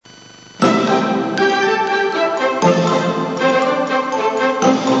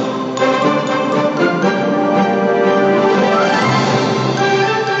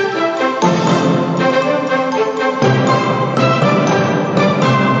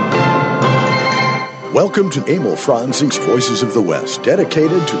Welcome to Emil Franzi's Voices of the West,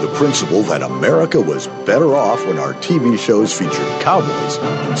 dedicated to the principle that America was better off when our TV shows featured cowboys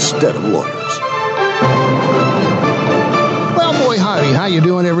instead of lawyers. Well, boy, howdy. How you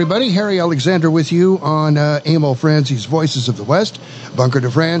doing, everybody? Harry Alexander with you on Emil Franzi's Voices of the West. Bunker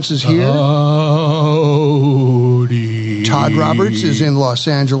DeFrance is here. Howdy. Todd Roberts is in Los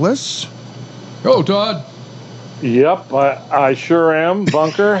Angeles. Oh, Todd. Yep, I sure am.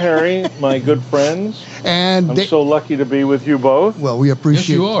 Bunker, Harry, my good friends. And I'm so lucky to be with you both. Well, we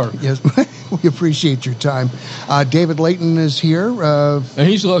appreciate. Yes, you are. Yes, we appreciate your time. David Layton is here. And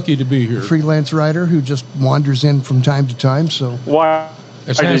he's lucky to be here. Freelance writer who just wanders in from time to time. So why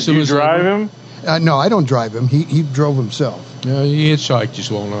did you drive him? No, I don't drive him. He drove himself. Yeah, he hitchhiked just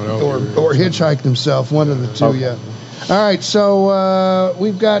long enough. Or hitchhiked himself. One of the two. Okay. Yeah. All right, so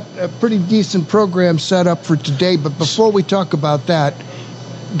we've got a pretty decent program set up for today, but before we talk about that,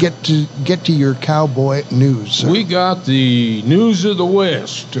 get to your cowboy news. Sir. We got the News of the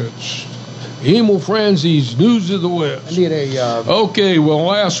West. It's Emil Franzi's News of the West. I need a... Okay, well,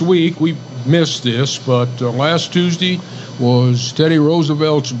 last week we missed this, but last Tuesday was Teddy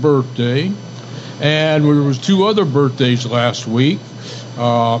Roosevelt's birthday, and there was two other birthdays last week.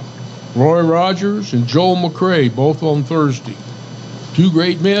 Roy Rogers and Joel McRae, both on Thursday. Two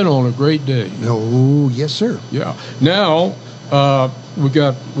great men on a great day. Oh, yes, sir. Yeah. Now, we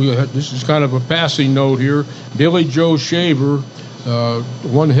had, this is kind of a passing note here. Billy Joe Shaver,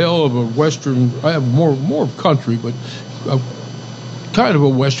 one hell of a Western, I have more country, but kind of a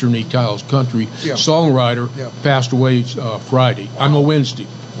Western-y country songwriter, passed away Friday. I'm a Wednesday.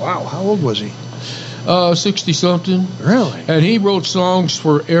 Wow, how old was he? 60-something. Really? And he wrote songs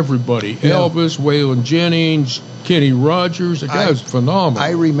for everybody. Yeah. Elvis, Waylon Jennings, Kenny Rogers. The guy's phenomenal.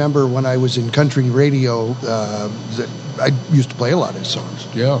 I remember when I was in country radio that I used to play a lot of his songs.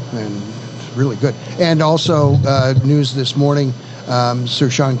 Yeah. And it's really good. And also, news this morning, Sir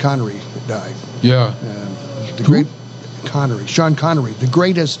Sean Connery died. Yeah. Great Connery. Sean Connery, the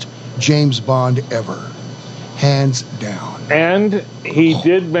greatest James Bond ever. Hands down. And he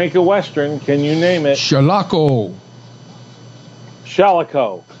did make a Western. Can you name it? Shalako.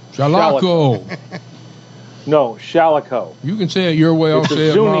 No, Shalako. You can say it your way, I'll say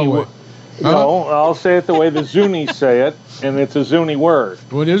it my way. No, I'll say it the way the Zunis say it, and it's a Zuni word.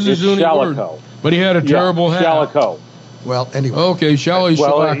 What is a Zuni Shalako. word? But he had a terrible hat. Shalako. Well, anyway. Okay,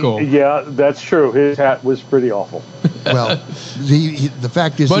 Shalako. Yeah, that's true. His hat was pretty awful. Well, the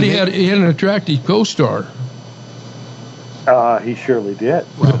fact is... But he had an attractive co-star. He surely did.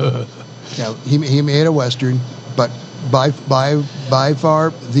 Well, he made a Western, but by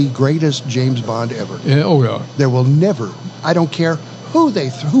far the greatest James Bond ever. Yeah, oh yeah. There will never, I don't care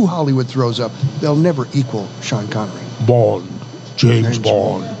who Hollywood throws up, they'll never equal Sean Connery. James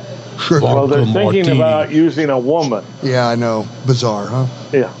Bond. Sure. Well, they're thinking about using a woman. Yeah, I know. Bizarre, huh?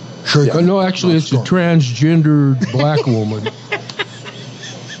 Yeah. Sure. Yeah. No, actually, it's a transgendered black woman.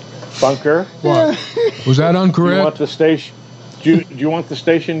 Bunker. What? Was that incorrect? Do you want the station? Do you want the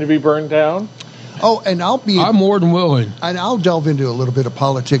station to be burned down? Oh, and I'm more than willing. And I'll delve into a little bit of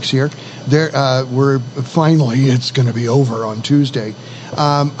politics here. It's going to be over on Tuesday.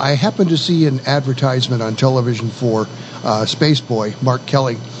 I happened to see an advertisement on television for Space Boy, Mark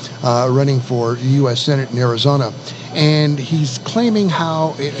Kelly, running for U.S. Senate in Arizona. And he's claiming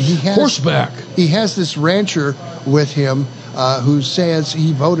how he has... Horseback. He has this rancher with him who says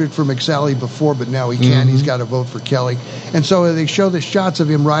he voted for McSally before, but now he can't. He's got to vote for Kelly. And so they show the shots of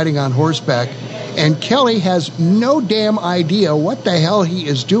him riding on horseback, and Kelly has no damn idea what the hell he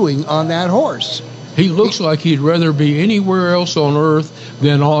is doing on that horse. He looks like he'd rather be anywhere else on Earth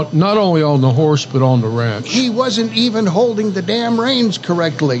than not only on the horse, but on the ranch. He wasn't even holding the damn reins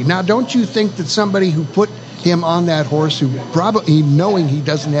correctly. Now, don't you think that somebody who put him on that horse, who probably, knowing he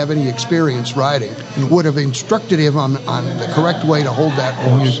doesn't have any experience riding, would have instructed him on the correct way to hold that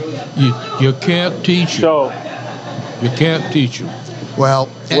horse? You can't teach him. You can't teach him. Well,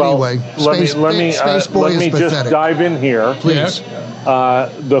 anyway, Space Boy let me is just pathetic. dive in here. Please.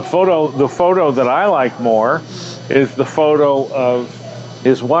 The photo that I like more is the photo of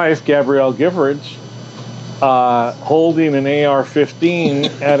his wife, Gabrielle Giffords, holding an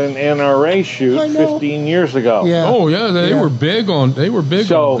AR-15 at an NRA shoot 15 years ago. Yeah. Oh yeah, they were big on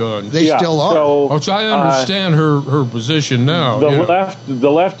guns. They still are. So I understand her position now. The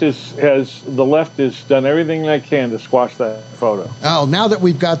left has done everything they can to squash that photo. Oh, now that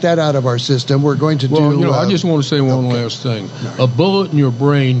we've got that out of our system, we're going to do... I just want to say one last thing. A bullet in your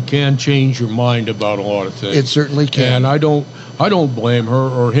brain can change your mind about a lot of things. It certainly can. And I don't blame her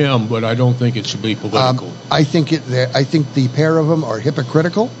or him, but I don't think it should be political. I think the pair of them are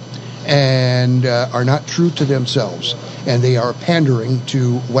hypocritical, and are not true to themselves, and they are pandering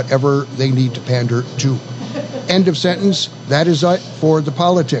to whatever they need to pander to. End of sentence. That is it for the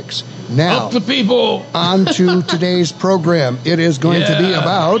politics. Now, Up the people. on to today's program. It is going to be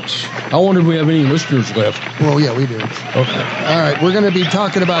about... I wonder if we have any listeners left. Well, yeah, we do. Okay. All right, we're going to be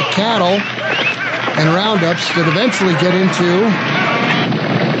talking about cattle and roundups that eventually get into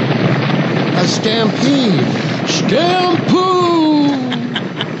a stampede. Stampede.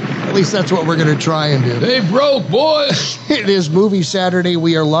 At least that's what we're going to try and do. They broke, boys. It is Movie Saturday.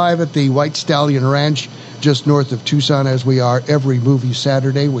 We are live at the White Stallion Ranch, just north of Tucson, as we are every Movie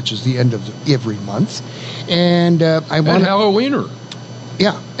Saturday, which is the end of every month. And I want And Halloweener.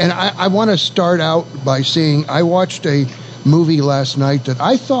 Yeah, and I want to start out by saying I watched a movie last night that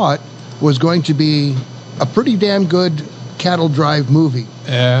I thought was going to be a pretty damn good cattle drive movie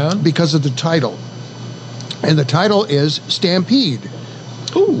And? because of the title. And the title is Stampede.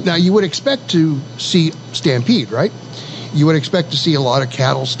 Ooh. Now, you would expect to see Stampede, right? You would expect to see a lot of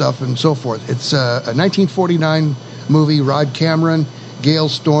cattle stuff and so forth. It's a 1949 movie. Rod Cameron, Gail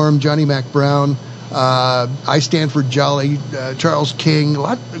Storm, Johnny Mac Brown, I. Stanford Jolly, Charles King,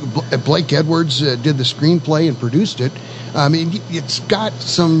 Blake Edwards did the screenplay and produced it. I mean, it's got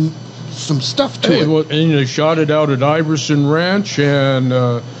some stuff to it. Well, and they shot it out at Iverson Ranch and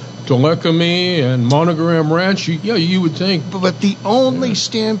Telecamy and Monogram Ranch. You would think. But the only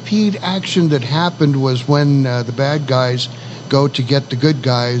stampede action that happened was when the bad guys go to get the good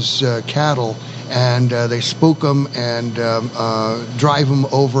guys' cattle, and they spook them and drive them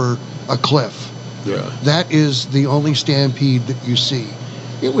over a cliff. Yeah. That is the only stampede that you see.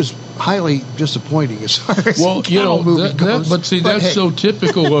 It was highly disappointing as far as Well, the cattle movie goes. but see, that's hey, so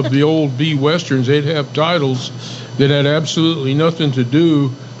typical of the old B westerns. They'd have titles that had absolutely nothing to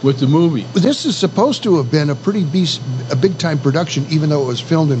do with the movie. this is supposed to have been a big time production, even though it was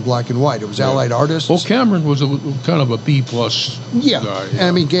filmed in black and white. It was Allied artists. Well, Cameron was kind of a B plus Yeah. guy. And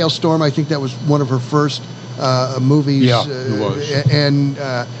I mean, Gail Storm, I think that was one of her first movies. Yeah, it was. And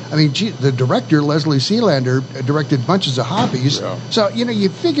I mean, the director, Leslie Sealander, directed bunches of hobbies. Yeah. So, you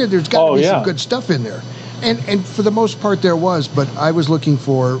figure there's got to be some good stuff in there. And for the most part there was, but I was looking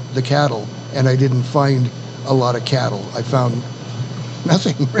for the cattle, and I didn't find a lot of cattle. I found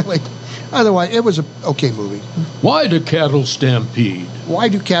nothing really. Otherwise, it was a okay movie. Why do cattle stampede? Why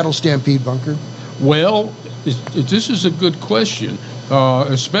do cattle stampede, Bunker? Well, this is a good question,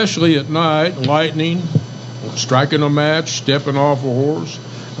 especially at night, lightning, striking a match, stepping off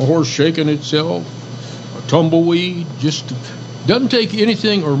a horse shaking itself, a tumbleweed. Just doesn't take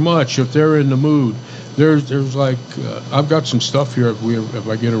anything or much if they're in the mood. There's like I've got some stuff here if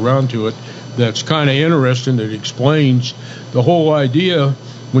I get around to it that's kind of interesting that explains the whole idea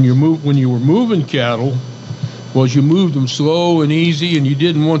when you were moving cattle was you moved them slow and easy, and you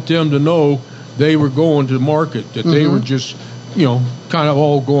didn't want them to know they were going to market, that they were just kind of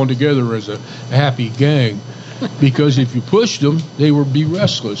all going together as a happy gang, because if you pushed them they would be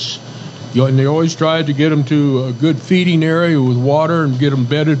restless. And they always tried to get them to a good feeding area with water and get them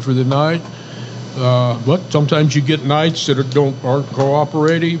bedded for the night. But sometimes you get nights that aren't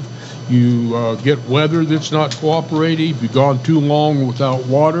cooperative. You get weather that's not cooperative. You've gone too long without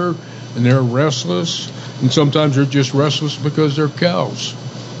water, and they're restless. And sometimes they're just restless because they're cows.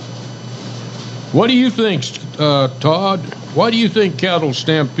 What do you think, Todd? Why do you think cattle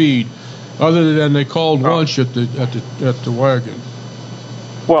stampede, other than they called lunch at the wagon?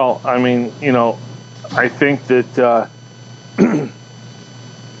 Well, I mean, I think that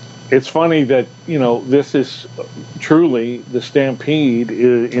it's funny that, this is truly the stampede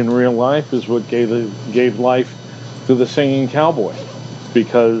in real life is what gave life to the singing cowboy,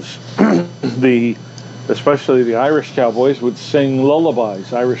 because especially the Irish cowboys would sing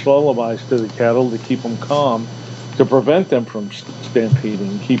Irish lullabies to the cattle to keep them calm, to prevent them from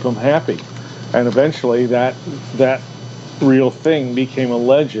stampeding, keep them happy. And eventually that real thing became a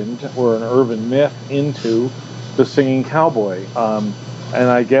legend or an urban myth into the singing cowboy. And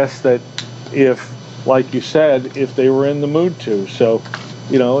I guess that if, like you said, if they were in the mood to. So,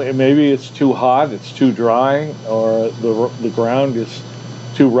 maybe it's too hot, it's too dry, or the ground is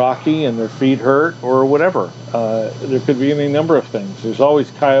too rocky and their feet hurt, or whatever. There could be any number of things. There's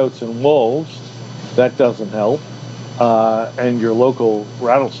always coyotes and wolves. That doesn't help. And your local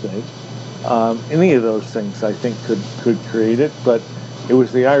rattlesnake. Any of those things, I think, could create it. But it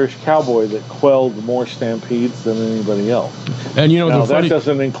was the Irish cowboy that quelled more stampedes than anybody else. And now, that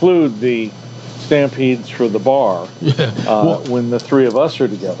doesn't include the stampedes for the bar when the three of us are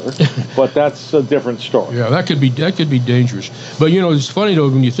together, but that's a different story. Yeah, that could be dangerous. But it's funny though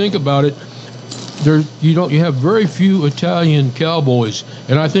when you think about it. you have very few Italian cowboys,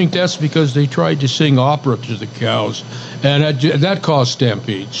 and I think that's because they tried to sing opera to the cows, and that caused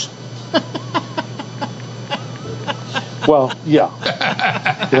stampedes. Well, yeah.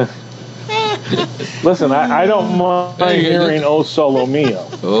 Listen, I don't mind hearing "O Solo Mio."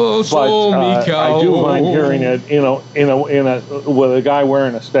 Oh, Solo Mio. I do mind hearing it, with a guy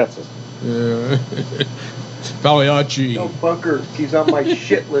wearing a Stetson. Pagliacci. No, Bunker, he's on my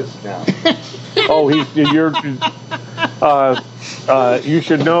shit list now. Oh, you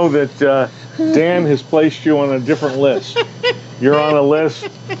should know that Dan has placed you on a different list. You're on a list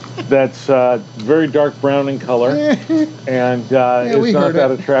that's very dark brown in color and is not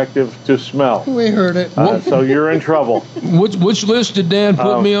that attractive to smell. We heard it. So you're in trouble. Which list did Dan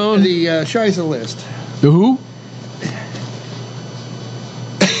put me on? The Scheisse list. The who?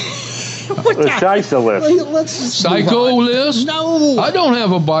 The Scheisse list. Let's Psycho list? No. I don't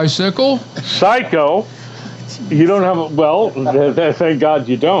have a bicycle. Psycho? You don't have a... Well, thank God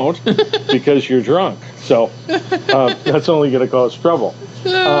you don't, because you're drunk. So that's only going to cause trouble.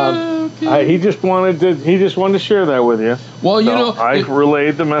 Okay. He just wanted to share that with you. Well, I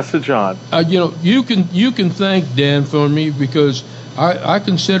relayed the message on. You can thank Dan for me, because I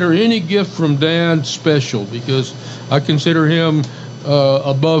consider any gift from Dan special, because I consider him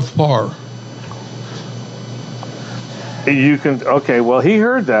above par. You can. Okay, well, he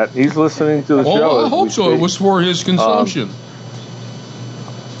heard that. He's listening to the show. I hope so. It was for his consumption.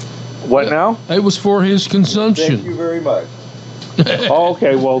 What now? It was for his consumption. Thank you very much.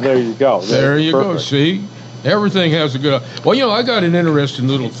 Okay, well, there you go. There you go. See? Everything has a good... Well, I got an interesting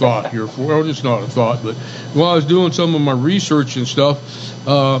little thought here. Well, it's not a thought, but while I was doing some of my research and stuff,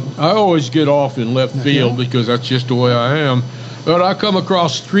 I always get off in left field because that's just the way I am. But I come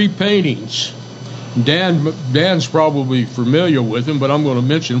across 3 paintings. Dan's probably familiar with them, but I'm going to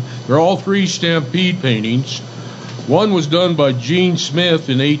mention them. They're all 3 Stampede paintings. One was done by Gene Smith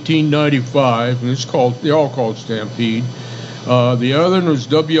in 1895, and they're all called Stampede. The other one was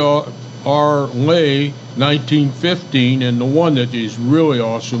W.R. Lay, 1915, and the one that is really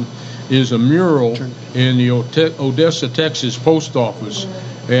awesome is a mural in the Odessa, Texas post office.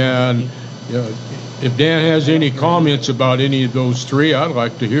 And if Dan has any comments about any of those 3, I'd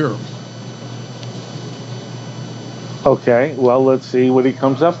like to hear them. Okay, well, let's see what he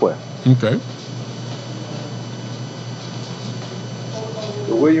comes up with. Okay.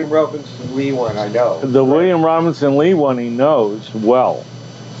 The William Robinson Lee one, I know. The William Robinson Lee one he knows well.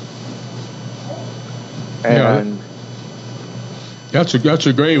 And that's a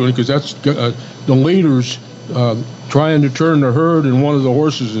great one, because that's the leaders trying to turn the herd, and one of the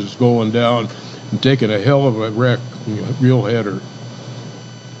horses is going down and taking a hell of a wreck, real header.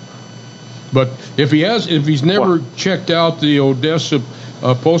 But if he's never checked out the Odessa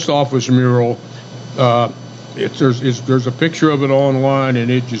post office mural, there's a picture of it online,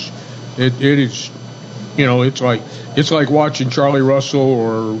 and it is, it's like watching Charlie Russell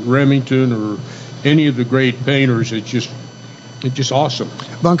or Remington or any of the great painters. It's just awesome.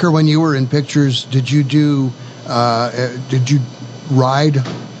 Bunker, when you were in pictures, did you ride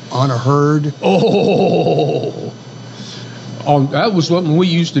on a herd? Oh. That was something we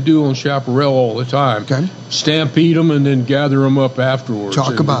used to do on Chaparral all the time. Okay. Stampede them and then gather them up afterwards.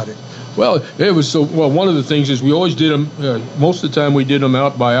 Talk about it. Well, it was one of the things is we always did them, most of the time we did them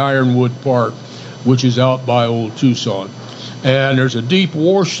out by Ironwood Park, which is out by Old Tucson. And there's a deep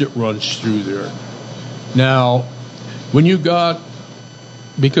wash that runs through there. Now, when you got,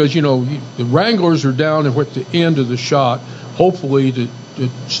 because, the Wranglers are down at the end of the shot, hopefully to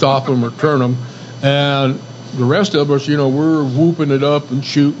stop them or turn them. And the rest of us, we're whooping it up and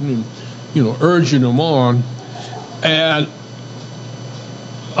shooting and, urging them on. And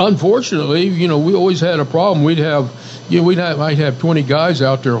unfortunately, we always had a problem. Might have 20 guys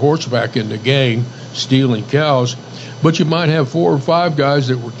out there horseback in the gang stealing cows, but you might have 4 or 5 guys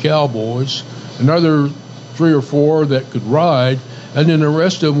that were cowboys, another 3 or 4 that could ride, and then the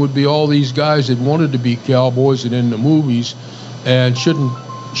rest of them would be all these guys that wanted to be cowboys and in the movies and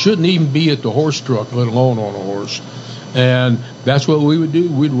shouldn't even be at the horse truck, let alone on a horse. And that's what we would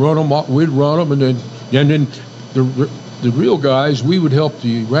do. We'd run them, and then the real guys, we would help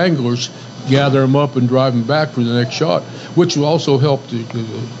the Wranglers gather them up and drive them back for the next shot, which would also help the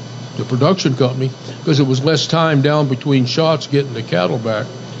production company, because it was less time down between shots getting the cattle back.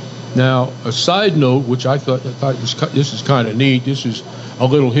 Now, a side note, which I thought this is kind of neat. This is a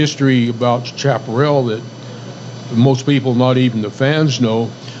little history about Chaparral that most people, not even the fans, know.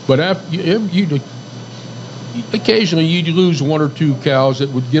 But occasionally you'd lose 1 or 2 cows that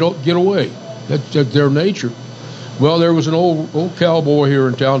would get away. That's their nature. Well, there was an old cowboy here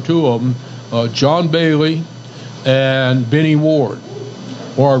in town, 2 of them, John Bailey and Benny Ward,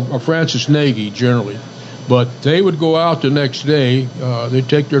 or Francis Nagy generally. But they would go out the next day. They'd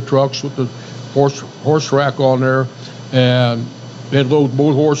take their trucks with the horse rack on there, and they'd load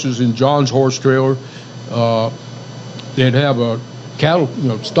both horses in John's horse trailer. They'd have a cattle,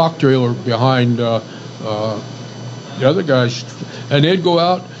 stock trailer behind the other guys, and they'd go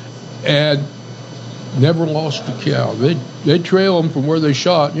out and never lost a cow. They'd trail them from where they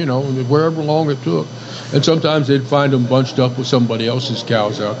shot, wherever long it took. And sometimes they'd find them bunched up with somebody else's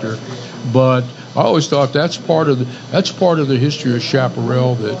cows out there. But I always thought that's part of the history of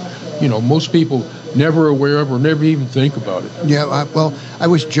Chaparral that, most people never aware of or never even think about it. Yeah, I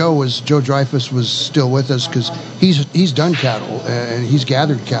wish Joe Dreyfus was still with us, because he's done cattle and he's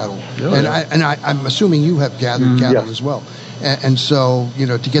gathered cattle, I'm assuming you have gathered cattle as well, and so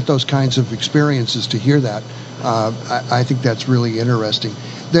to get those kinds of experiences, to hear that, I think that's really interesting.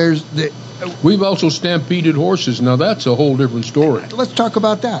 We've also stampeded horses. Now that's a whole different story. Let's talk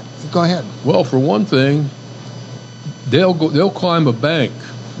about that. Go ahead. Well, for one thing, they'll climb a bank,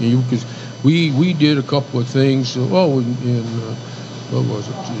 because we did a couple of things. What was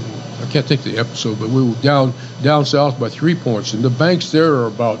it? I can't think of the episode, but we were down south by 3 Points, and the banks there are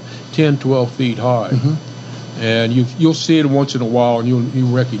about 10, 12 feet high, and you'll see it once in a while, and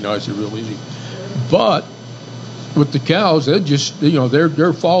you'll recognize it real easy. But with the cows,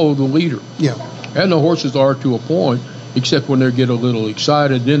 they're follow the leader. Yeah. And the horses are to a point, except when they get a little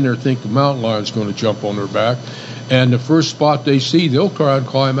excited, then they think the mountain lion's going to jump on their back. And the first spot they see, they'll try and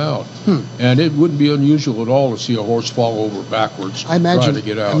climb out. And it wouldn't be unusual at all to see a horse fall over backwards trying to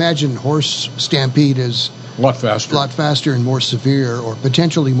get out. I imagine horse stampede is a lot faster and more severe, or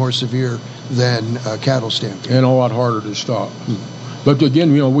potentially more severe than cattle stampede. And a lot harder to stop. But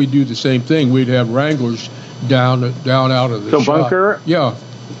again, we do the same thing. We'd have wranglers down out of the shot. Bunker? Yeah.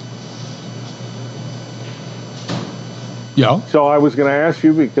 So I was going to ask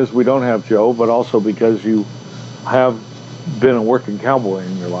you, because we don't have Joe, but also because you have been a working cowboy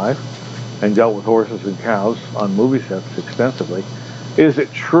in your life and dealt with horses and cows on movie sets extensively. Is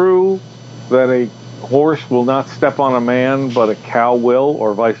it true that a horse will not step on a man, but a cow will,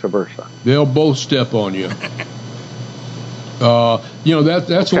 or vice versa? They'll both step on you.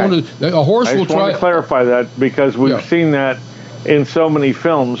 That's okay. one of a horse will try. I just want to clarify that, because we've seen that in so many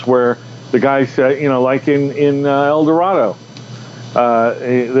films where the guy said, like in El Dorado,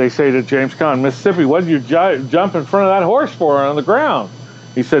 they say to James Caan, Mississippi, what did you jump in front of that horse for on the ground?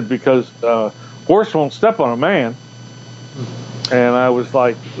 He said, because horse won't step on a man. And I was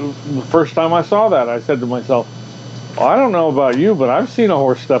like, the first time I saw that, I said to myself, well, I don't know about you, but I've seen a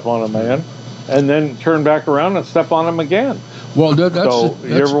horse step on a man and then turn back around and step on him again. Well, you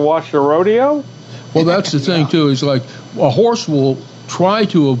ever watched a rodeo? Well, that's the thing too. Is like a horse will try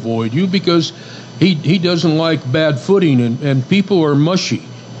to avoid you because he doesn't like bad footing, and people are mushy,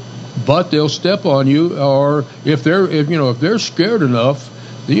 but they'll step on you, or if they're scared enough,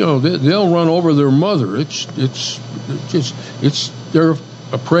 they'll run over their mother. They're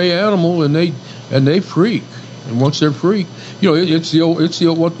a prey animal, and they freak, and once they're freak, it's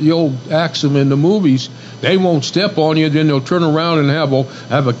the old axiom in the movies. They won't step on you, then they'll turn around and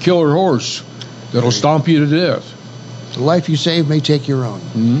have a killer horse that'll stomp you to death. The life you save may take your own.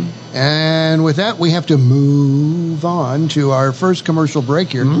 Mm-hmm. And with that, we have to move on to our first commercial break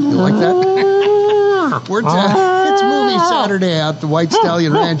here. You like that? It's Movie Saturday at the White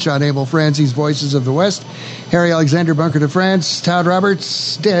Stallion Ranch on Abel Francie's Voices of the West. Harry Alexander, Bunker de France, Todd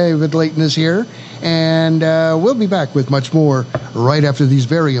Roberts, David Layton is here. And we'll be back with much more right after these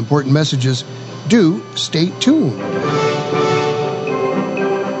very important messages. Do stay tuned.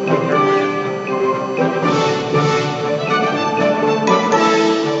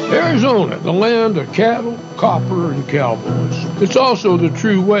 Arizona, the land of cattle, copper, and cowboys. It's also the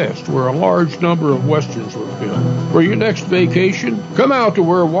true West, where a large number of Westerns were filmed. For your next vacation, come out to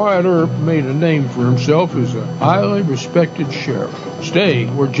where Wyatt Earp made a name for himself as a highly respected sheriff. Stay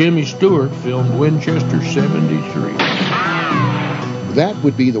where Jimmy Stewart filmed Winchester 73. That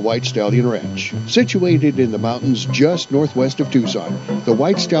would be the White Stallion Ranch. Situated in the mountains just northwest of Tucson, the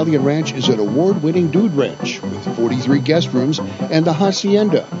White Stallion Ranch is an award-winning dude ranch with 43 guest rooms and the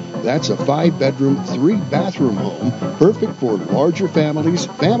Hacienda. That's a 5-bedroom, 3-bathroom home, perfect for larger families,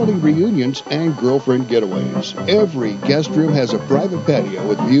 family reunions, and girlfriend getaways. Every guest room has a private patio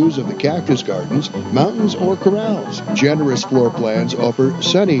with views of the cactus gardens, mountains, or corrals. Generous floor plans offer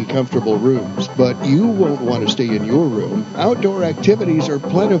sunny, comfortable rooms, but you won't want to stay in your room. Outdoor activities are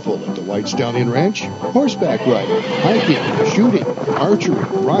plentiful at the White Stallion Ranch. Horseback riding, hiking, shooting, archery,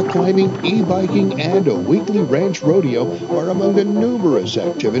 rock climbing, e-biking, and a weekly ranch rodeo are among the numerous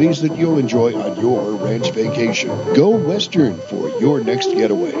activities activities that you'll enjoy on your ranch vacation. Go Western for your next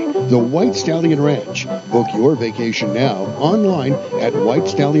getaway. The White Stallion Ranch. Book your vacation now online at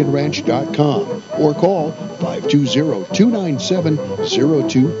whitestallionranch.com or call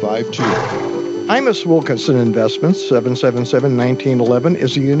 520-297-0252. Imus Wilkinson Investments, 777-1911,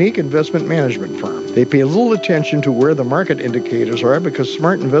 is a unique investment management firm. They pay little attention to where the market indicators are because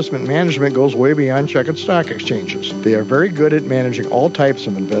smart investment management goes way beyond checkered stock exchanges. They are very good at managing all types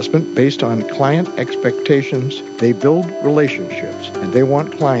of investment based on client expectations. They build relationships, and they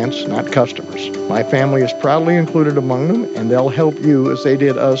want clients, not customers. My family is proudly included among them, and they'll help you, as they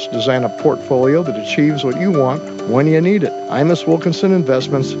did us, design a portfolio that achieves what you want when you need it. Imus Wilkinson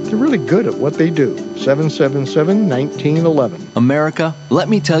Investments, they're really good at what they do. 777-1911. America, let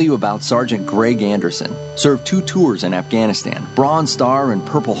me tell you about Sergeant Greg Anderson. Served 2 tours in Afghanistan, Bronze Star and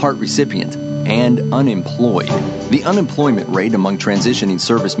Purple Heart recipient, and unemployed. The unemployment rate among transitioning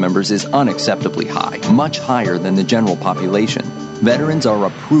service members is unacceptably high, much higher than the general population. Veterans are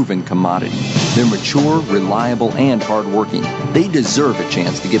a proven commodity. They're mature, reliable, and hardworking. They deserve a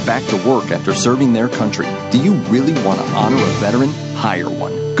chance to get back to work after serving their country. Do you really want to honor a veteran? Hire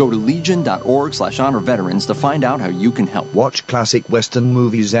one. Go to legion.org/honor veterans to find out how you can help. Watch classic Western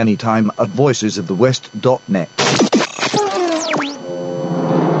movies anytime at voicesofthewest.net.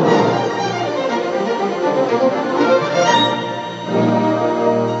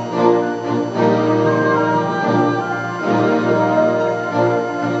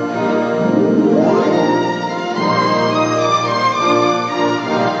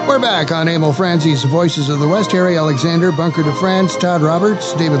 Back on Emil Franzi's Voices of the West. Harry Alexander, Bunker de France, Todd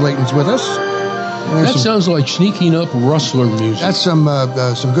Roberts, David Layton's with us. That sounds like sneaking up rustler music. That's some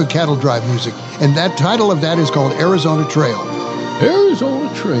good cattle drive music. And that title of that is called Arizona Trail.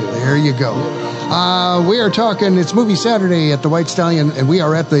 Arizona Trail. There you go. We are talking, it's Movie Saturday at the White Stallion, and we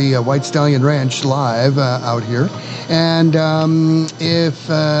are at the White Stallion Ranch live out here. And if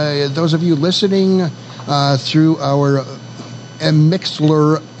those of you listening through our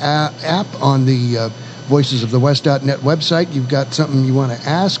Mixlr app on the voicesofthewest.net website, you've got something you want to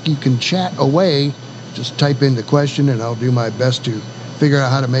ask, you can chat away. Just type in the question, and I'll do my best to figure out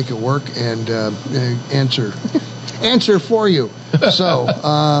how to make it work and answer for you. So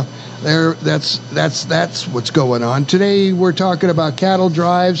that's what's going on today. We're talking about cattle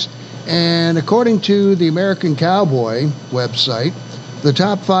drives, and according to the American Cowboy website, the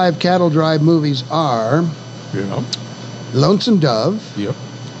top 5 cattle drive movies are Lonesome Dove, Yep.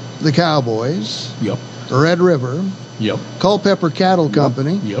 The Cowboys, Yep. Red River, Yep. Culpeper Cattle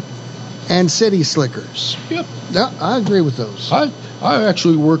Company, Yep. and City Slickers. Yep. Yeah, I agree with those. I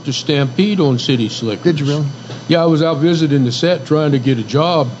actually worked a Stampede on City Slickers. Did you really? Yeah, I was out visiting the set trying to get a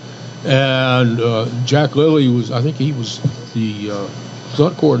job, and Jack Lilly was the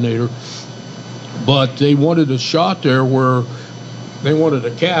stunt coordinator, but they wanted a shot there where they wanted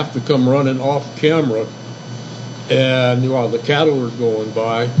a calf to come running off camera, and the cattle were going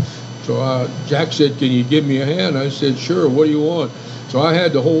by. So Jack said, "Can you give me a hand?" I said, "Sure, what do you want?" So I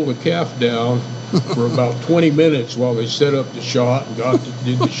had to hold the calf down for about 20 minutes while they set up the shot and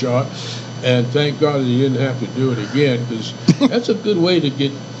did the shot. And thank God they didn't have to do it again, because that's a good way to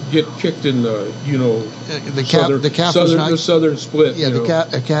get kicked in the southern split. Yeah,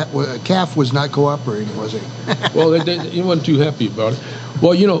 the calf was not cooperating, was he? Well, he wasn't too happy about it.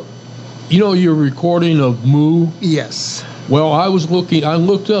 Well, you know your recording of Moo? Yes. Well, I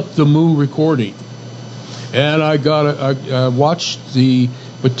looked up the Moo recording, and I watched the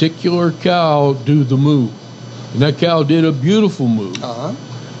particular cow do the moo. And that cow did a beautiful moo. Uh-huh.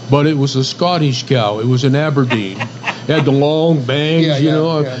 But it was a Scottish cow. It was an Aberdeen. It had the long bangs,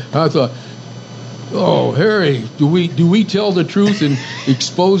 Yeah. I thought, oh, Harry, do we tell the truth and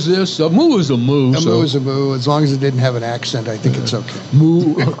expose this? A moo is a moo. Moo is a moo. As long as it didn't have an accent, I think it's okay.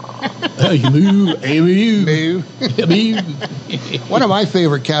 Moo. Moo. Moo. One of my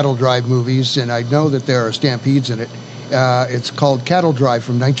favorite cattle drive movies, and I know that there are stampedes in it, it's called Cattle Drive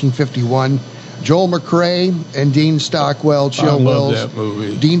from 1951. Joel McRae and Dean Stockwell, Chill Wills. I love that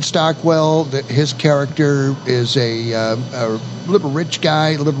movie. Dean Stockwell, his character is a little rich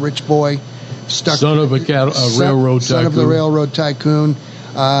guy, a little rich boy. Son of a railroad tycoon. Son of the railroad tycoon.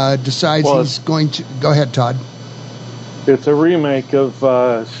 Decides he's going to... Go ahead, Todd. It's a remake of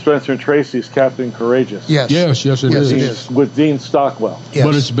Spencer and Tracy's Captain Courageous. Yes, it is. With Dean Stockwell. Yes.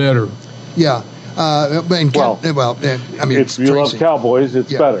 But it's better. Yeah. If you love cowboys,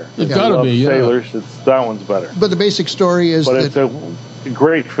 it's better. It's got to be, yeah. Sailors, that one's better. But the basic story is it's a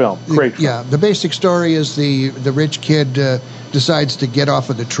great film. Yeah, the basic story is the rich kid decides to get off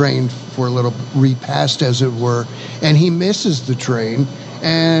of the train for a little repast, as it were, and he misses the train,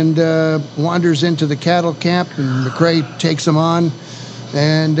 and wanders into the cattle camp, and McRae takes him on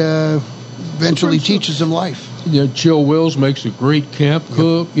and eventually teaches him life. Yeah, Chill Wills makes a great camp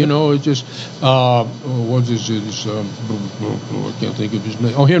cook. You know, it just what is it? It's, I can't think of his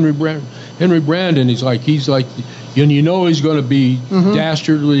name. Oh, Henry Brandon. He's like, and you know he's going to be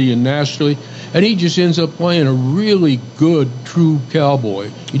dastardly and nastily, and he just ends up playing a really good, true cowboy.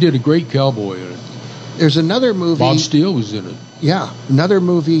 He did a great cowboy in it. There's another movie. Bob Steele was in it. Yeah, another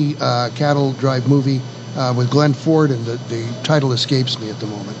movie, cattle drive movie with Glenn Ford, and the title escapes me at the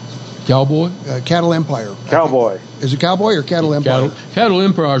moment. Cowboy? Cattle Empire. Cowboy. Is it Cowboy or Cattle Empire? Cattle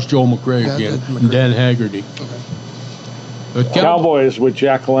Empire is Joel McRae again, and Dan Haggerty. Okay. But Cowboy is with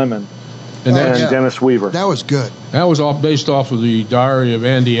Jack Lemmon and Dennis Weaver. That was good. That was based off of the Diary of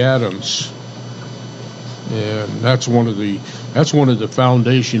Andy Adams, and that's one of the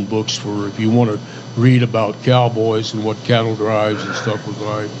foundation books for if you want to read about cowboys and what cattle drives and stuff was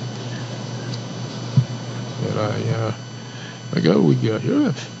like. And we got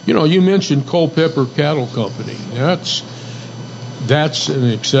here. You know, you mentioned Culpeper Cattle Company. That's an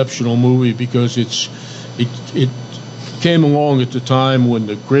exceptional movie because it came along at the time when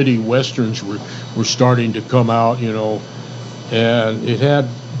the gritty westerns were starting to come out. You know, and it had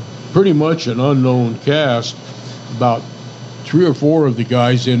pretty much an unknown cast. About 3 or 4 of the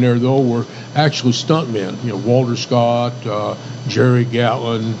guys in there though were actually stuntmen. You know, Walter Scott, Jerry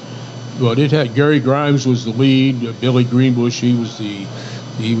Gatlin. But it had Gary Grimes was the lead. Billy Greenbush, he was the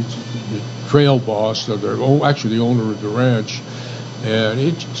trail boss, or actually the owner of the ranch, and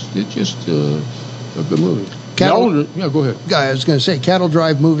it just a good movie. Go ahead. I was going to say Cattle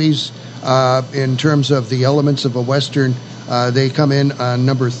Drive movies. In terms of the elements of a western, they come in on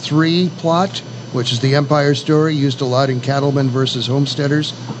number 3 plot, which is the Empire story, used a lot in Cattlemen versus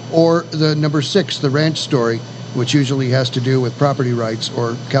Homesteaders, or the number 6, the ranch story, which usually has to do with property rights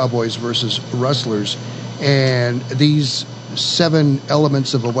or cowboys versus rustlers. And these 7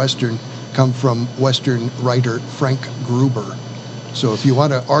 elements of a western come from Western writer Frank Gruber. So if you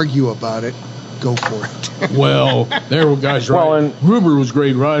want to argue about it, go for it. Well, there were guys writing. Gruber was a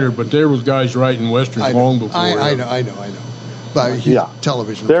great writer, but there was guys writing westerns long before. I know. But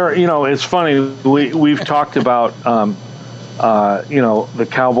television. There, you know, it's funny. We've talked about, you know, the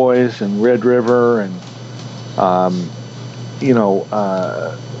Cowboys and Red River and, you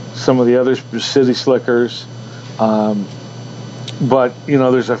know, some of the other City Slickers. But, you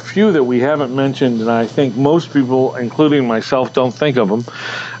know, there's a few that we haven't mentioned, and I think most people, including myself, don't think of them.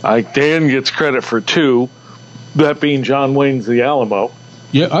 Dan gets credit for 2, that being John Wayne's The Alamo.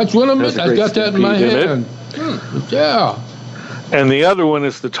 Yeah, that's what I meant. I got that in my hand. Yeah. And the other one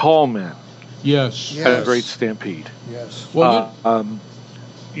is The Tall Men. Yes. A great stampede. Yes. Well,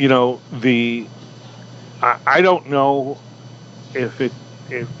 you know, I don't know if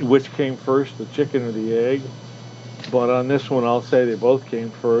which came first, the chicken or the egg. But on this one, I'll say they both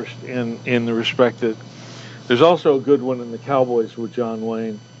came first in the respect that there's also a good one in the Cowboys with John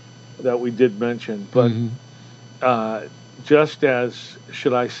Wayne that we did mention. But just as,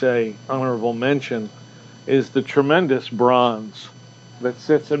 should I say, honorable mention, is the tremendous bronze that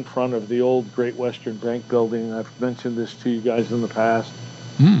sits in front of the old Great Western Bank building. I've mentioned this to you guys in the past.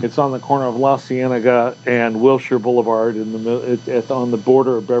 It's on the corner of La Cienega and Wilshire Boulevard it's on the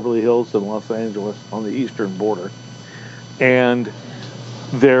border of Beverly Hills and Los Angeles, on the eastern border. And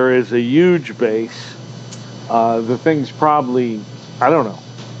there is a huge base. The thing's probably,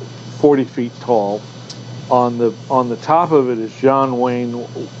 40 feet tall. On the top of it is John Wayne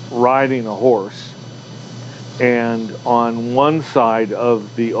riding a horse. And on one side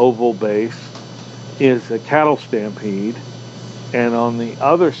of the oval base is a cattle stampede. And on the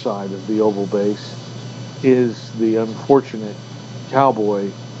other side of the oval base is the unfortunate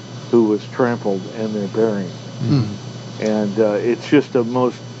cowboy who was trampled and they're burying. And it's just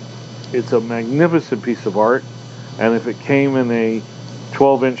it's a magnificent piece of art. And if it came in a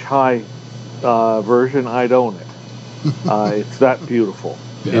 12-inch high version, I'd own it. It's that beautiful.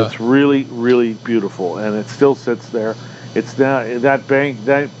 Yeah. It's really, really beautiful, and it still sits there. It's now that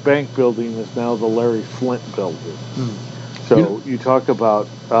bank building is now the Larry Flint building. So you talk about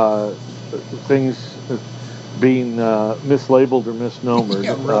things being mislabeled or misnomered.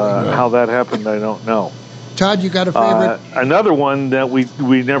 How that happened, I don't know. Todd, you got a favorite? Another one that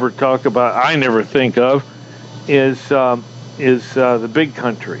we never talk about, I never think of, is the Big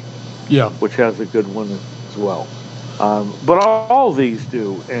Country. Which has a good one as well. But all these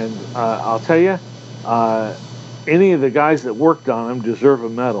do, and I'll tell you, any of the guys that worked on them deserve a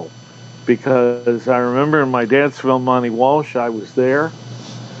medal. Because I remember in my dad's film, Monty Walsh, I was there,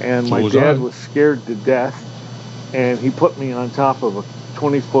 and my dad was scared to death, and he put me on top of a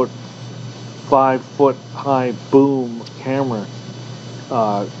 25-foot high boom camera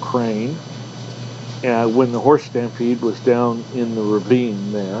crane when the horse stampede was down in the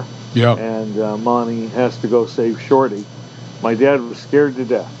ravine there. Yeah. And Monty has to go save Shorty. My dad was scared to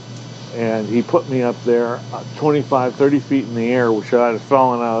death. And he put me up there 25, 30 feet in the air, which I'd have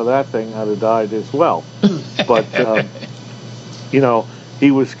fallen out of that thing, I'd have died as well. But,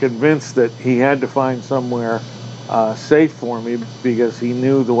 he was convinced that he had to find somewhere safe for me because he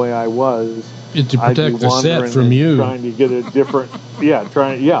knew the way I was. To protect the set from you. Trying to get a different,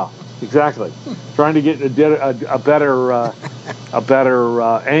 exactly. Trying to get a better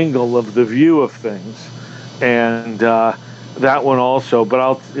angle of the view of things. And that one also.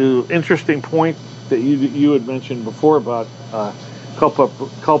 But interesting point that you had mentioned before about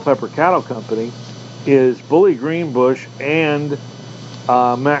Culpeper Cattle Company is Bully Greenbush and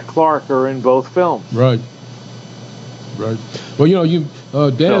Matt Clark are in both films. Right.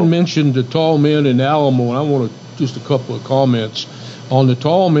 Well, Dan mentioned the Tall Men in Alamo, and I want just a couple of comments. On the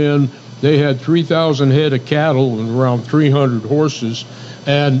Tall Men, they had 3,000 head of cattle and around 300 horses.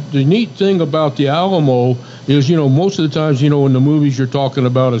 And the neat thing about the Alamo is, most of the times, in the movies you're talking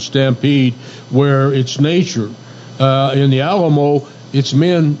about a stampede where it's nature. In the Alamo, it's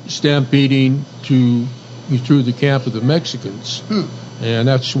men stampeding through the camp of the Mexicans. And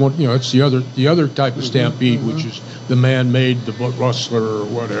that's one, it's the other type of stampede, which is the man-made, the rustler or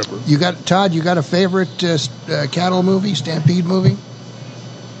whatever. Todd, you got a favorite cattle movie, stampede movie?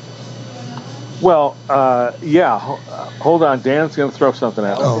 Well, hold on. Dan's going to throw something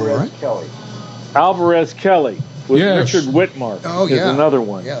out. Alvarez Kelly with Richard Whitmark is another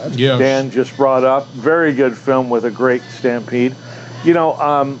one. Dan just brought up. Very good film with a great stampede.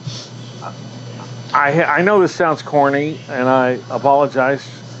 I know this sounds corny, and I apologize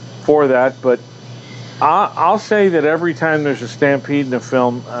for that, but I'll say that every time there's a stampede in a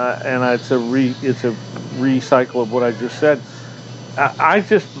film, and it's a recycle of what I just said,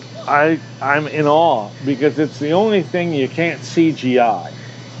 I'm in awe because it's the only thing you can't CGI.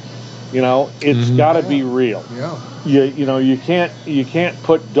 It's got to be real. Yeah. You can't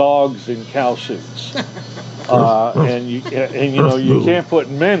put dogs in cow suits, and you can't put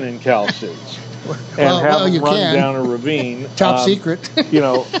men in cow suits and have them run down a ravine. Top secret. If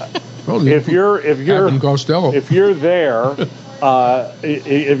you're there,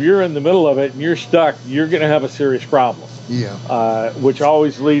 if you're in the middle of it and you're stuck, you're going to have a serious problem. Yeah. Which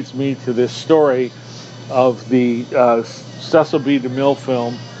always leads me to this story of the Cecil B. DeMille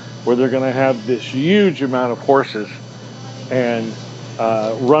film where they're going to have this huge amount of horses and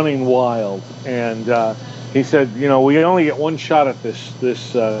running wild. And he said, we only get one shot at this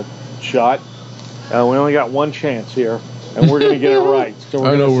shot. We only got one chance here, and we're going to get it right. So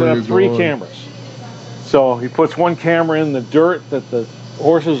we're going to set up 3 cameras. So he puts one camera in the dirt that the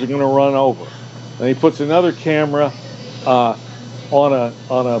horses are going to run over. Then he puts another camera on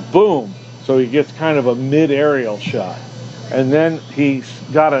a boom, so he gets kind of a mid-aerial shot. And then he's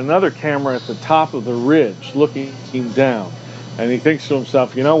got another camera at the top of the ridge looking down. And he thinks to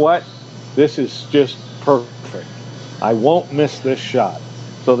himself, you know what? This is just perfect. I won't miss this shot.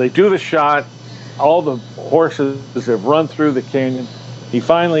 So they do the shot. All the horses have run through the canyon. He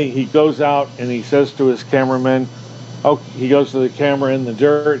goes out and he says to his cameraman, he goes to the camera in the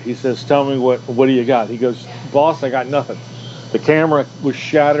dirt. He says, tell me what do you got? He goes, boss, I got nothing. The camera was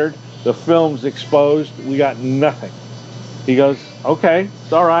shattered. The film's exposed. We got nothing. He goes, okay,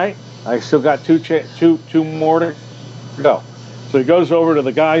 it's all right. I still got two more to go. So he goes over to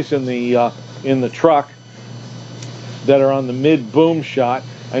the guys in the truck that are on the mid boom shot,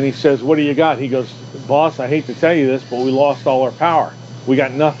 and he says, what do you got? He goes, boss, I hate to tell you this, but we lost all our power. We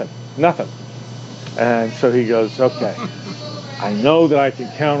got nothing. And so he goes, okay, I know that I can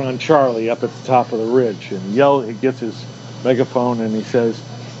count on Charlie up at the top of the ridge. And he gets his megaphone and he says,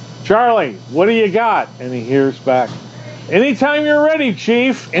 Charlie, what do you got? And he hears back, anytime you're ready,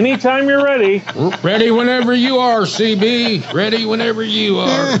 Chief. Anytime you're ready. Ready whenever you are, CB. Ready whenever you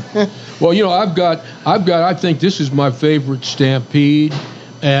are. Well, I think this is my favorite stampede,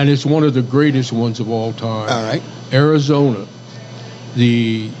 and it's one of the greatest ones of all time. All right. Arizona.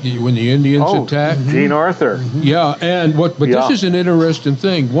 When the Indians attacked. Gene Arthur. Yeah, this is an interesting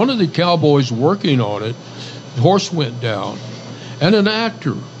thing. One of the cowboys working on it, the horse went down, and an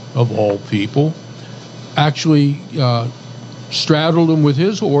actor, of all people, actually straddled him with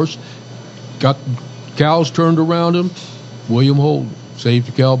his horse, got cows turned around him. William Holden saved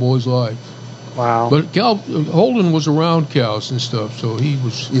the cowboy's life. Wow. But Holden was around cows and stuff, so he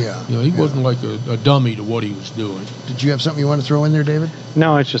was. Yeah. He wasn't like a dummy to what he was doing. Did you have something you want to throw in there, David?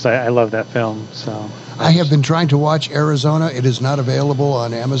 No, it's just I love that film. So I have been trying to watch Arizona. It is not available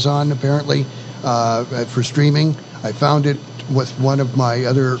on Amazon apparently for streaming. I found it with one of my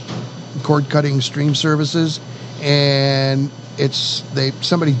other cord-cutting stream services, and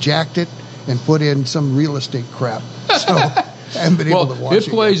somebody jacked it and put in some real estate crap. So I haven't been able to watch it.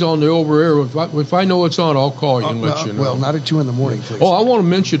 It plays on the over-air. If I know it's on, I'll call you and let you know. Well, not at 2 in the morning, please. Oh, I want to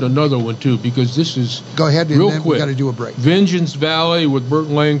mention another one, too, because this is Go ahead, real and then quick. we got to do a break. Vengeance Valley with Burt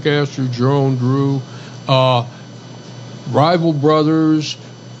Lancaster, Jerome Drew, Rival Brothers.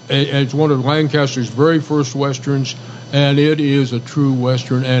 It's one of Lancaster's very first Westerns, and it is a true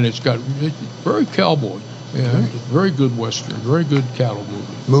Western, and it's very cowboy. Yeah, very good Western, very good cattle movie.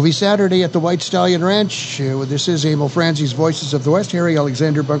 Movie Saturday at the White Stallion Ranch. This is Emil Franzi's Voices of the West. Harry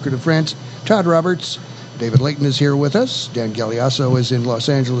Alexander, Bunker de France, Todd Roberts. David Layton is here with us. Dan Galeasso is in Los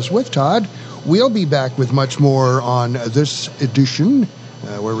Angeles with Todd. We'll be back with much more on this edition,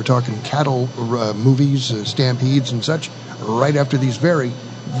 where we're talking cattle movies, stampedes and such, right after these very,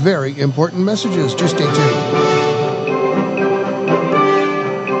 very important messages. Just stay tuned.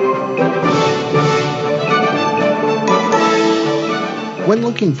 When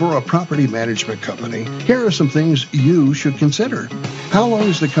looking for a property management company, here are some things you should consider. How long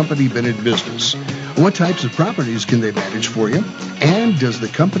has the company been in business? What types of properties can they manage for you? And does the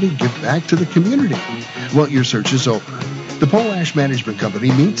company give back to the community? Well, your search is over. The Polash Management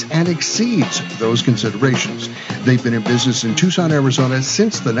Company meets and exceeds those considerations. They've been in business in Tucson, Arizona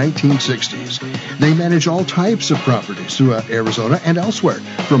since the 1960s. They manage all types of properties throughout Arizona and elsewhere,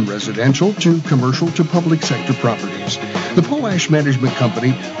 from residential to commercial to public sector properties. The Polash Management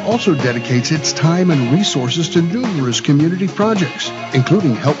Company also dedicates its time and resources to numerous community projects,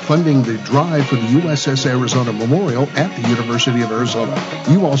 including help funding the drive for the USS Arizona Memorial at the University of Arizona.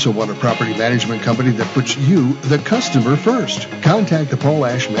 You also want a property management company that puts you, the customer, first. Contact the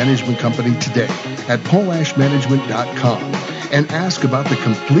Polash Management Company today at polashmanagement.com and ask about the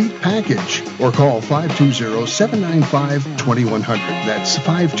complete package, or call 520-795-2100. That's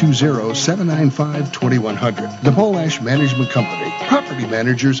 520-795-2100. The Polash Management Company. Property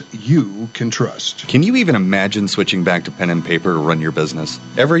managers you can trust. Can you even imagine switching back to pen and paper to run your business?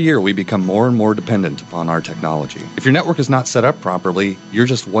 Every year we become more and more dependent upon our technology. If your network is not set up properly, you're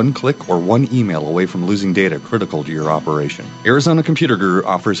just one click or one email away from losing data critical to your operation. Arizona Computer Guru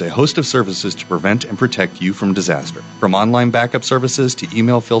offers a host of services to prevent and protect you from disaster. From online backup services to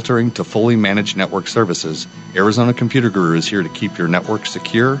email filtering to fully managed network services, Arizona Computer Guru is here to keep your network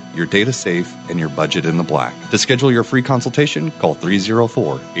secure, your data safe, and your budget in the black. To schedule your free consultation, call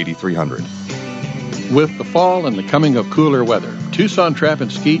 304-8300. With the fall and the coming of cooler weather, Tucson Trap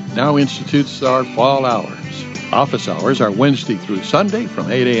and Skeet now institutes our fall hours. Office hours are Wednesday through Sunday from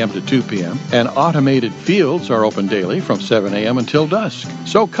 8 a.m. to 2 p.m., and automated fields are open daily from 7 a.m. until dusk.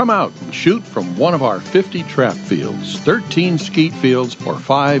 So come out and shoot from one of our 50 trap fields, 13 skeet fields, or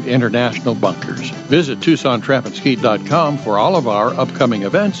 5 international bunkers. Visit TucsonTrapandSkeet.com for all of our upcoming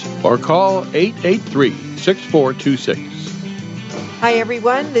events, or call 883-6426. Hi,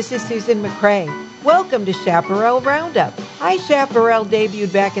 everyone. This is Susan McCrae. Welcome to Chaparral Roundup. High Chaparral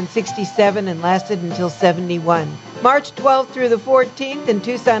debuted back in '67 and lasted until '71. March 12th through the 14th in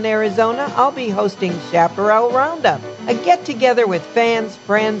Tucson, Arizona, I'll be hosting Chaparral Roundup, a get-together with fans,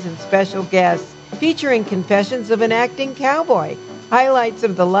 friends, and special guests, featuring confessions of an acting cowboy, highlights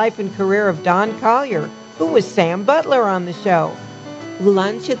of the life and career of Don Collier, who was Sam Butler on the show,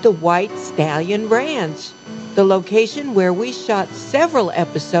 lunch at the White Stallion Ranch, the location where we shot several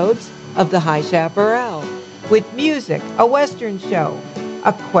episodes of the High Chaparral, with music, a Western show,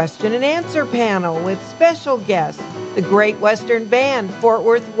 a question and answer panel with special guests, the Great Western Band, Fort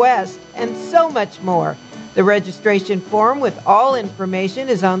Worth West, and so much more. The registration form with all information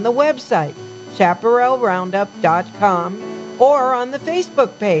is on the website, chaparralroundup.com, or on the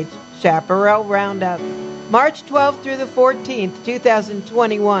Facebook page, Chaparral Roundup. March 12th through the 14th,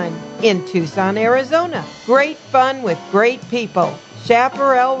 2021, in Tucson, Arizona. Great fun with great people.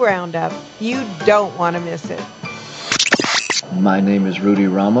 Chaparral Roundup. You don't want to miss it. My name is Rudy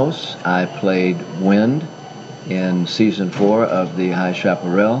Ramos. I played Wind in Season 4 of the High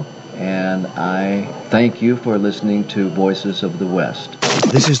Chaparral, and I thank you for listening to Voices of the West.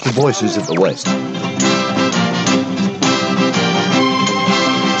 This is the Voices of the West.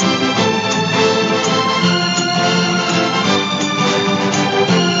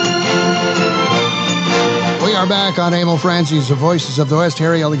 Back on Emil Franzi's The Voices of the West.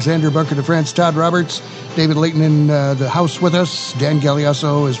 Harry Alexander, Bunker de France, Todd Roberts, David Layton in the house with us. Dan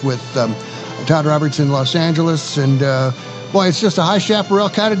Galeasso is with Todd Roberts in Los Angeles, and boy, it's just a High Chaparral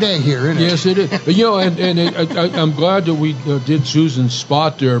kind of day here, isn't it? Yes, it is. I'm glad that we did Susan's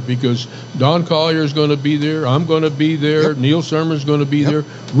spot there, because Don Collier's going to be there. I'm going to be there. Yep. Neil Sermon's going to be there.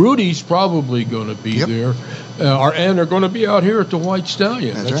 Rudy's probably going to be there. And they're going to be out here at the White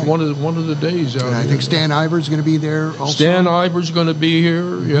Stallion. That's right. one of the days out And I here. think Stan Iver's going to be there also. Stan Iver's going to be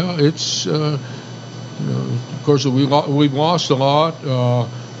here. Yeah, it's of course we've lost a lot.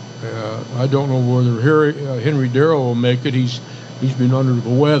 I don't know whether Henry Darrow will make it. He's been under the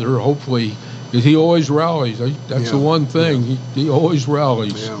weather. Hopefully, because he always rallies. That's the one thing. He always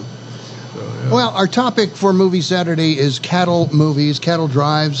rallies. Yeah. Well, our topic for Movie Saturday is cattle movies, cattle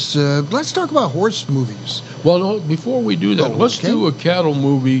drives. Let's talk about horse movies. Well, no, before we do that, let's do a cattle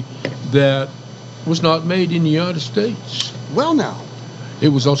movie that was not made in the United States. Well, now. It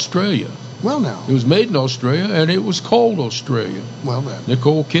was Australia. Well, now. It was made in Australia, and it was called Australia. Well, then.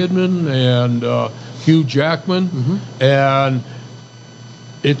 Nicole Kidman and Hugh Jackman, and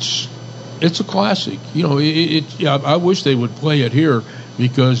it's a classic. You know, I wish they would play it here,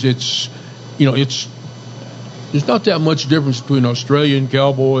 because there's not that much difference between Australian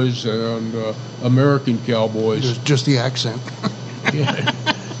cowboys and American cowboys. There's just the accent.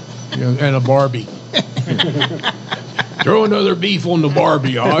 And a Barbie. Throw another beef on the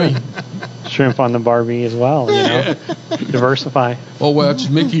Barbie, aye? Shrimp on the Barbie as well, Diversify. Oh, well, that's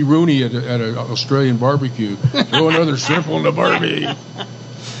Mickey Rooney at an Australian barbecue. Throw another shrimp on the Barbie.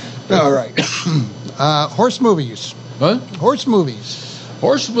 All right. Horse movies. Huh? Horse movies.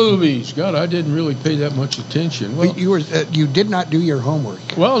 Horse movies. God, I didn't really pay that much attention. Well, you did not do your homework.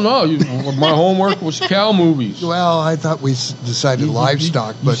 Well, no. My homework was cow movies. Well, I thought we decided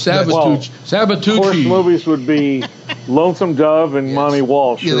livestock, but Sabatucci. Horse movies would be Lonesome Dove and Monty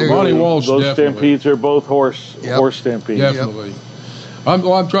Walsh. Yeah, Monty Walsh, those definitely. stampedes are both horse stampedes. Definitely. I'm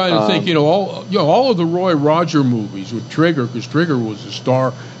trying to think. All of the Roy Roger movies with Trigger, because Trigger was a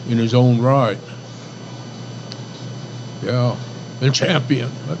star in his own right. Yeah. And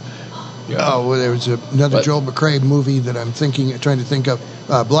Champion. Yeah. Oh, well, there was another Joel McCrea movie that I'm trying to think of.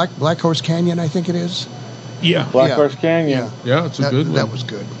 Black Horse Canyon, I think it is. Yeah. Black Horse Canyon. Yeah, it's a good one. That was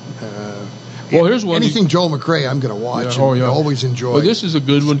good. Well, here's one. Anything Joel McCrea, I'm going to watch. Yeah, I always enjoy. Well, this is a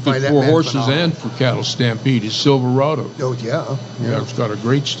good one for Find that man horses phenomenal. and for cattle stampede. Is Silverado. Oh yeah. It's got a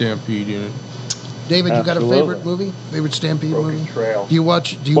great stampede in it. David, you got a favorite movie? Favorite stampede movie? Trail. Do you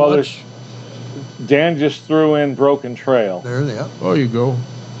watch? Dan just threw in Broken Trail. There they are. Oh, you go.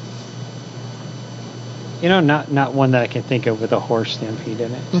 Not one that I can think of with a horse stampede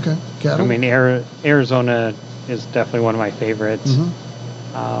in it. Okay. Cattle? I mean, Arizona is definitely one of my favorites.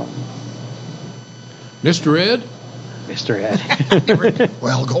 Mr. Ed? Mr. Ed.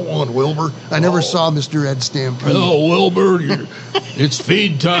 Well, go on, Wilbur. I never saw Mr. Ed stampede. Hello, Wilbur. It's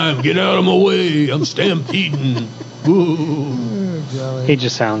feed time. Get out of my way. I'm stampeding. Woo. He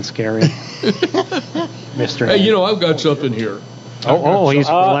just sounds scary. Mr. Ed. Hey, I've got something here. He's pulling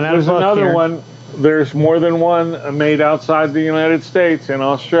out There's a book another here. one. There's more than one made outside the United States in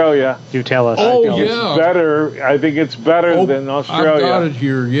Australia. Do tell us. Oh, I think it's better than Australia. I've got it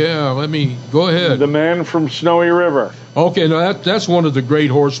here. Yeah, let me go ahead. The Man from Snowy River. Okay, now that's one of the great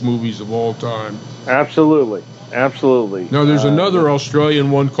horse movies of all time. Absolutely. Now, there's another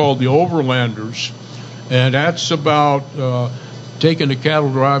Australian one called The Overlanders, and that's about taking a cattle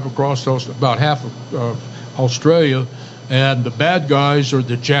drive across about half of Australia, and the bad guys are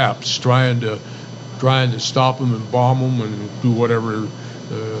the Japs trying to stop them and bomb them and do whatever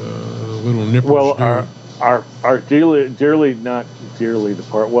little nippers do. Our dearly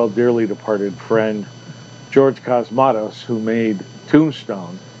departed friend George Cosmatos, who made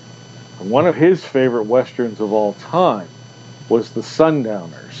Tombstone, one of his favorite westerns of all time was The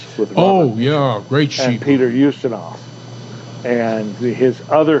Sundowners with Robert great sheep and Peter Ustinov. And his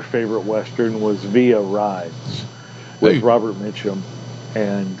other favorite western was Via Rides with Robert Mitchum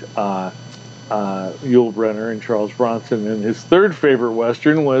and Yul Brynner and Charles Bronson. And his third favorite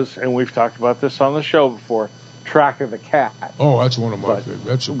western was, and we've talked about this on the show before, Track of the Cat. Oh, that's one of my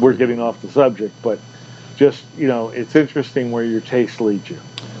favorites. We're getting off the subject, but just, it's interesting where your taste leads you.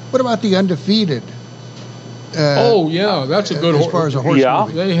 What about The Undefeated? That's a good as far as a horse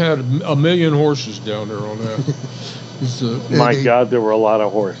movie. They had 1 million horses down there on that. God, there were a lot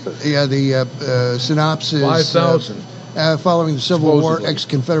of horses. Yeah, the synopsis. 5,000. Following the Civil War,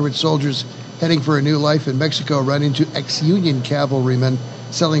 ex-Confederate soldiers heading for a new life in Mexico run into ex-Union cavalrymen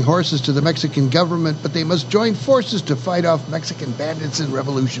selling horses to the Mexican government, but they must join forces to fight off Mexican bandits and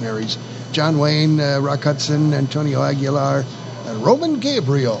revolutionaries. John Wayne, Rock Hudson, Antonio Aguilar, and Roman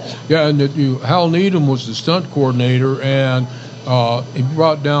Gabriel. Yeah, and Hal Needham was the stunt coordinator, and He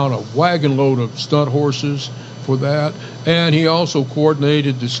brought down a wagon load of stunt horses for that, and he also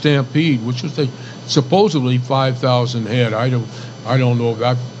coordinated the Stampede, which was supposedly 5,000 head. I don't know if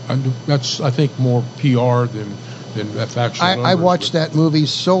that's I think more PR than factual. I watched that movie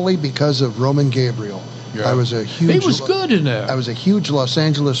solely because of Roman Gabriel. Yeah. I was a huge. He was good in that. I was a huge Los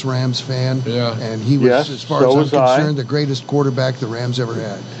Angeles Rams fan. Yeah. And he was, Yes, as far so as I'm was I. concerned, the greatest quarterback the Rams ever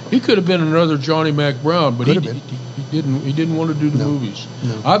had. He could have been another Johnny Mac Brown, but he Could have been. didn't want to do the movies.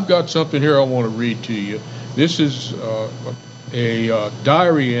 No. I've got something here I want to read to you. This is a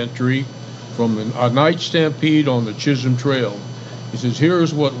diary entry from a night stampede on the Chisholm Trail. He says,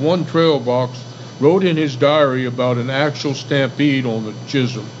 here's what one trail box wrote in his diary about an actual stampede on the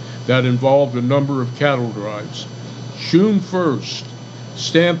Chisholm that involved a number of cattle drives. June 1st,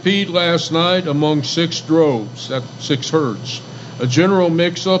 stampede last night among 6 droves, that's 6 herds. A general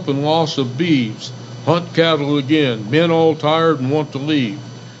mix-up and loss of beeves. Hunt cattle again. Men all tired and want to leave.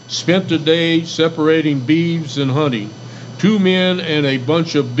 Spent the day separating beeves and hunting. 2 men and a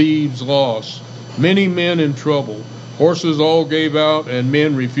bunch of beeves lost. Many men in trouble. Horses all gave out and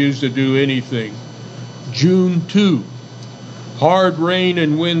men refused to do anything. June 2. Hard rain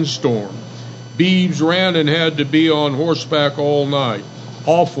and windstorm. Beeves ran and had to be on horseback all night.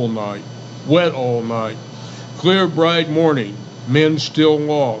 Awful night. Wet all night. Clear bright morning. Men still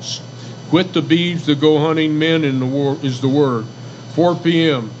lost. Quit the beeves to go hunting men is the word. 4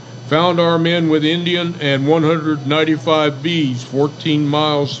 p.m. Found our men with Indian and 195 beeves 14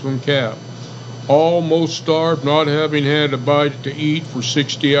 miles from Cap. Almost starved, not having had a bite to eat for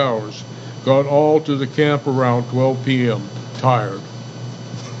 60 hours. Got all to the camp around 12 p.m. Tired.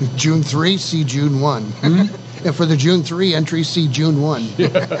 June 3, see June 1. And for the June 3 entry, see June 1.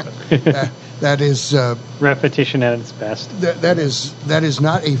 That is repetition at its best. That is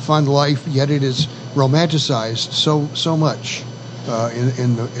not a fun life, yet it is romanticized so much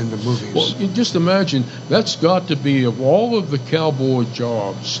in the movies. Well, you just imagine, that's got to be, of all of the cowboy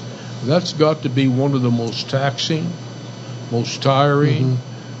jobs, that's got to be one of the most taxing, most tiring,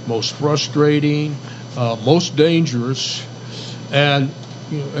 most frustrating, most dangerous, and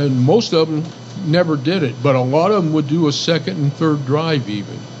most of them never did it, but a lot of them would do a second and third drive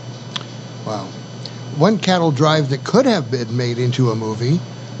even. Wow. One cattle drive that could have been made into a movie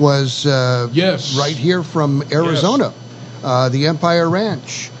was right here from Arizona, the Empire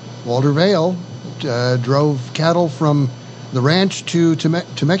Ranch. Walter Vail drove cattle from the ranch to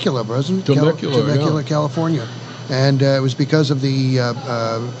Temecula, wasn't it? Temecula, California. And it was because of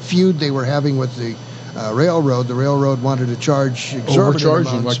the feud they were having with the railroad. The railroad wanted to charge exorbitant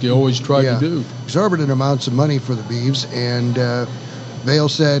amounts, like they always try to do. Exorbitant amounts of money for the beeves, and Vail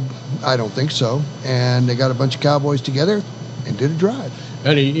said, I don't think so. And they got a bunch of cowboys together and did a drive.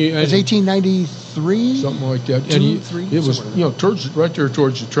 And it was 1893? Something like that. It was, right there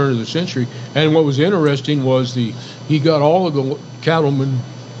towards the turn of the century. And what was interesting was he got all of the cattlemen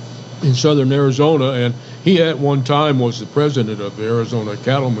in southern Arizona, and he at one time was the president of the Arizona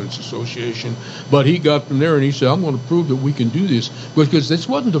Cattlemen's Association, but he got from there and he said, I'm going to prove that we can do this, because this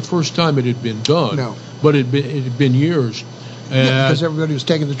wasn't the first time it had been done, but it had been years. And because everybody was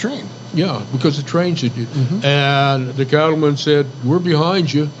taking the train. Yeah, because the trains had did. And the cattlemen said, we're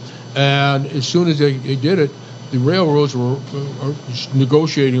behind you. And as soon as they did it, the railroads were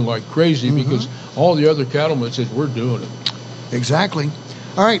negotiating like crazy, because all the other cattlemen said, we're doing it. Exactly.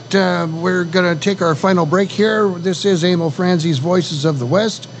 All right, we're going to take our final break here. This is Emil Franzi's Voices of the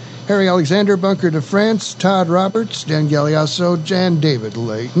West. Harry Alexander, Bunker de France, Todd Roberts, Dan Galeasso, and David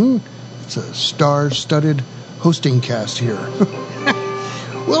Layton. It's a star-studded hosting cast here.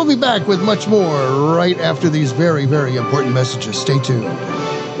 We'll be back with much more right after these very, very important messages. Stay tuned.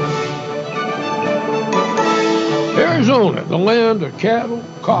 Arizona, the land of cattle,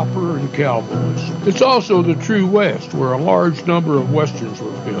 copper, and cowboys. It's also the true West, where a large number of Westerns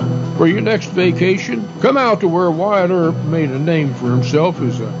were filmed. For your next vacation, come out to where Wyatt Earp made a name for himself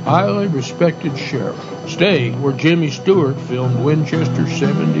as a highly respected sheriff. Stay where Jimmy Stewart filmed Winchester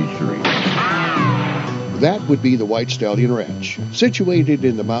 73. That would be the White Stallion Ranch. Situated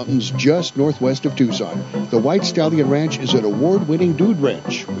in the mountains just northwest of Tucson, the White Stallion Ranch is an award-winning dude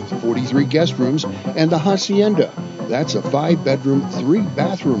ranch with 43 guest rooms and the Hacienda. That's a 5-bedroom,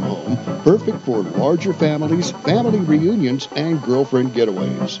 3-bathroom home, perfect for larger families, family reunions, and girlfriend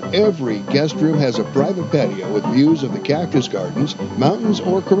getaways. Every guest room has a private patio with views of the cactus gardens, mountains,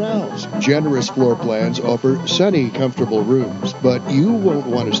 or corrals. Generous floor plans offer sunny, comfortable rooms, but you won't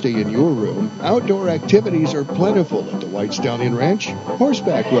want to stay in your room. Outdoor activities are plentiful at the White Stallion Ranch.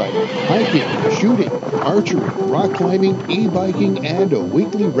 Horseback riding, hiking, shooting, archery, rock climbing, e-biking, and a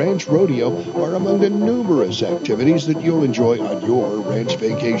weekly ranch rodeo are among the numerous activities stories that you'll enjoy on your ranch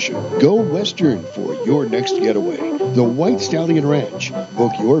vacation. Go Western for your next getaway. The White Stallion Ranch.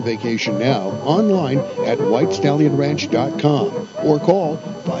 Book your vacation now online at whitestallionranch.com or call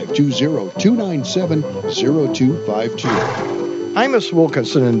 520-297-0252. Imus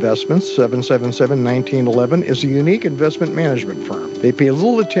Wilkinson Investments, 777-1911, is a unique investment management firm. They pay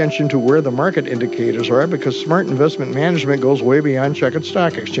little attention to where the market indicators are because smart investment management goes way beyond checkered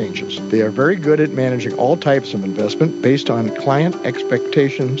stock exchanges. They are very good at managing all types of investment based on client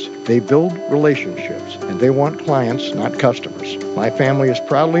expectations. They build relationships, and they want clients, not customers. My family is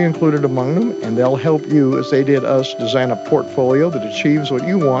proudly included among them, and they'll help you, as they did us, design a portfolio that achieves what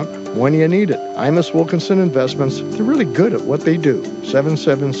you want when you need it. Imus Wilkinson Investments, they're really good at what they do.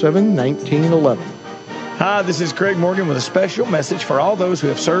 777-1911. Hi, this is Craig Morgan with a special message for all those who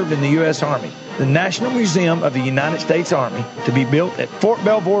have served in the U.S. Army. The National Museum of the United States Army, to be built at Fort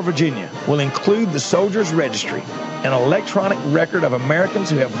Belvoir, Virginia, will include the Soldiers Registry, an electronic record of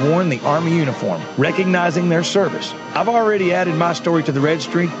Americans who have worn the Army uniform, recognizing their service. I've already added my story to the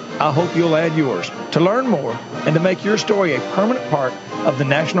registry. I hope you'll add yours. To learn more and to make your story a permanent part of the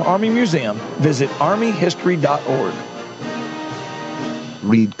National Army Museum, visit armyhistory.org.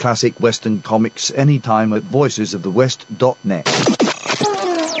 Read classic Western comics anytime at voicesofthewest.net.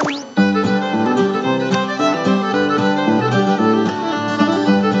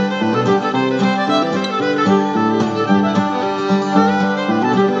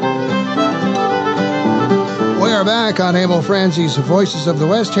 We are back on Abel Franzi's Voices of the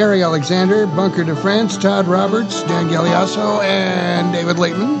West. Harry Alexander, Bunker DeFrance, Todd Roberts, Dan Galeasso, and David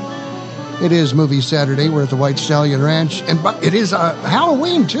Layton. It is Movie Saturday. We're at the White Stallion Ranch. And it is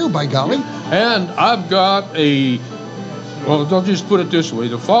Halloween, too, by golly. And I've got well, I'll just put it this way.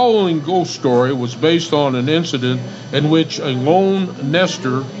 The following ghost story was based on an incident in which a lone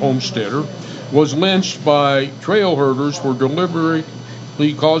nester homesteader was lynched by trail herders for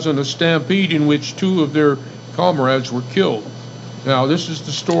deliberately causing a stampede in which two of their comrades were killed. Now, this is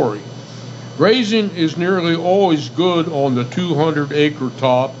the story. Grazing is nearly always good on the 200-acre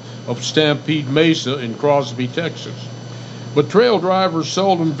top of Stampede Mesa in Crosby, Texas. But trail drivers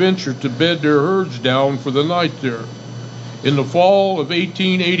seldom venture to bed their herds down for the night there. In the fall of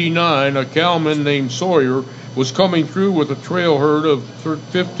 1889, a cowman named Sawyer was coming through with a trail herd of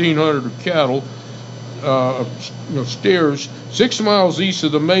 1,500 cattle, steers, 6 miles east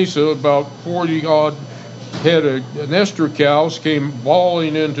of the mesa. About 40-odd head of nester cows came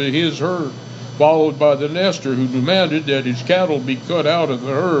bawling into his herd, followed by the nester, who demanded that his cattle be cut out of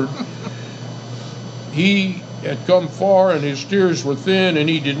the herd. He had come far and his steers were thin, and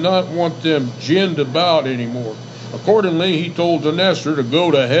he did not want them ginned about anymore. Accordingly, he told the nester to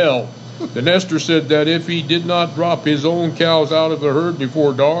go to hell. The nester said that if he did not drop his own cows out of the herd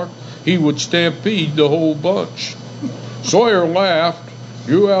before dark, he would stampede the whole bunch. Sawyer laughed,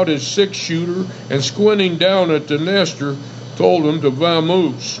 drew out his 6-shooter, and squinting down at the nester, told him to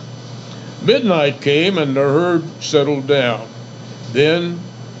vamoose. Midnight came and the herd settled down. Then,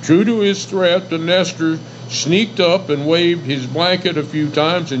 true to his threat, the nester sneaked up and waved his blanket a few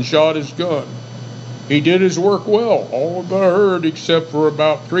times and shot his gun. He did his work well. All of the herd, except for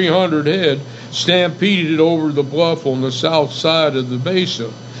about 300 head, stampeded over the bluff on the south side of the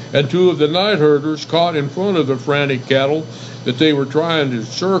mesa, and two of the night herders, caught in front of the frantic cattle that they were trying to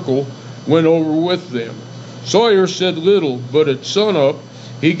circle, went over with them. Sawyer said little, but at sunup,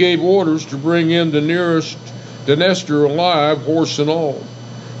 he gave orders to bring in the nester alive, horse and all.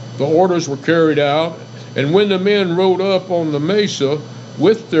 The orders were carried out, and when the men rode up on the mesa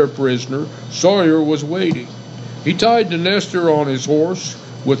with their prisoner, Sawyer was waiting. He tied the nester on his horse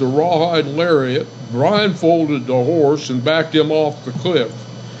with a rawhide lariat, blindfolded the horse, and backed him off the cliff.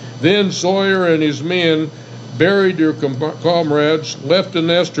 Then Sawyer and his men buried their comrades, left the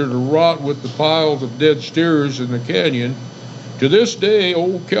nester to rot with the piles of dead steers in the canyon. To this day,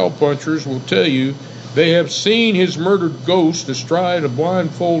 old cowpunchers will tell you they have seen his murdered ghost astride a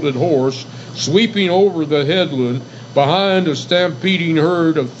blindfolded horse, sweeping over the headland behind a stampeding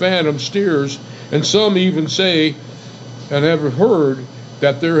herd of phantom steers, and some even say and have heard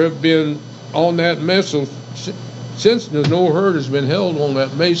that there have been on that mesa since no herd has been held on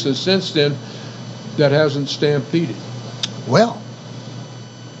that mesa since then that hasn't stampeded. Well,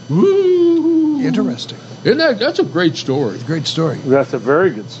 woo! Interesting. Isn't that's a great story? Great story. That's a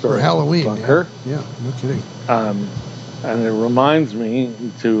very good story. For Halloween, Bunker. Yeah, no kidding. And it reminds me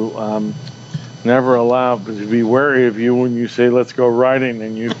to never allow, but to be wary of you when you say let's go riding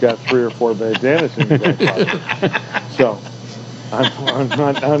and you've got 3 or 4 bandanas in your back pocket. So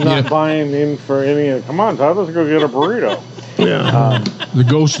I'm not buying in for any. Come on, Todd, let's go get a burrito. Yeah. The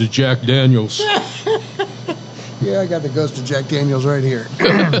ghost of Jack Daniels. Yeah, I got the ghost of Jack Daniels right here.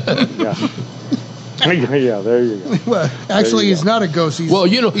 Yeah, there you go. Well, actually, he's not a ghost. He's,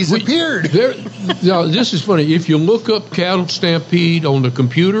 he's appeared. Now, this is funny. If you look up Cattle Stampede on the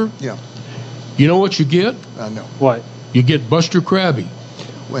computer, you know what you get? No. What? You get Buster Crabbe.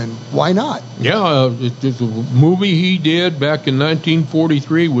 Why not? Yeah, it's a movie he did back in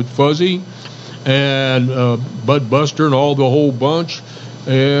 1943 with Fuzzy and Bud Buster and all the whole bunch,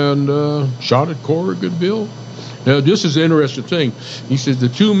 and shot at Corrigan Bill. Now, this is the interesting thing. He says the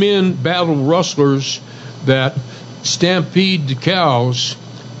two men battle rustlers that stampede the cows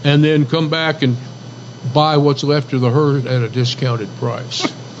and then come back and buy what's left of the herd at a discounted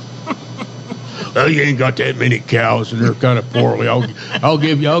price. Well, you ain't got that many cows, and they're kind of poorly. I'll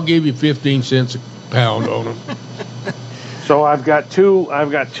give you 15 cents a pound on them. So I've got two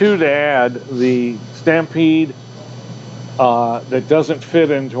to add. The Stampede that doesn't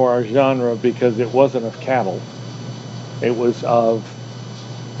fit into our genre because it wasn't of cattle. It was of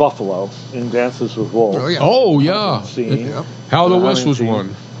buffalo in Dances with Wolves. Oh yeah. How the West was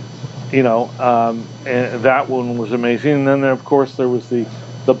won. And that one was amazing. And then of course there was the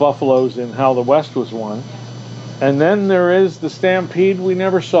buffaloes in How the West was won. And then there is the Stampede we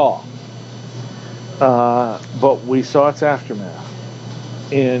never saw. But we saw its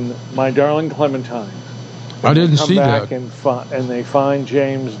aftermath in My Darling Clementine. I didn't see that. They come back and they find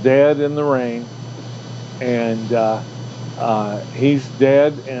James dead in the rain. And he's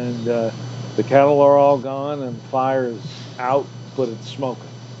dead, and the cattle are all gone, and fire is out, but it's smoking.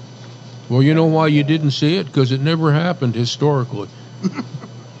 Well, you know why you didn't see it? Because it never happened historically.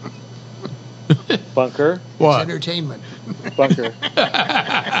 Bunker? What? It's entertainment. Bunker.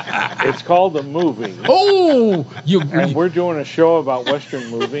 It's called a movie. Oh! And we're doing a show about Western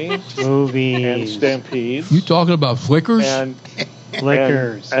movies. And stampedes. You talking about flickers? And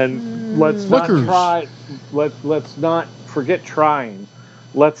flickers. And let's not try... Let's not forget trying.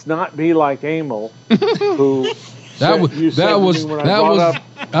 Let's not be like Emil, who I was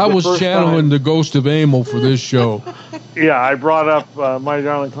channeling the ghost of Emil for this show. Yeah, I brought up My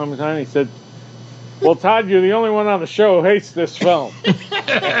Darling Clementine. He said, "Well, Todd, you're the only one on the show who hates this film. You're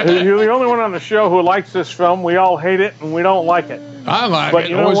the only one on the show who likes this film. We all hate it and we don't like it. I like it. But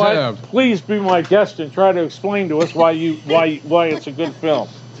you know Always what? have. Please be my guest and try to explain to us why it's a good film."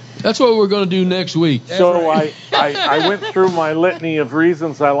 That's what we're going to do next week. So I went through my litany of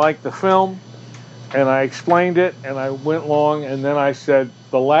reasons I like the film, and I explained it, and I went long, and then I said,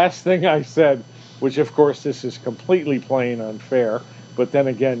 the last thing I said, which of course this is completely plain unfair, but then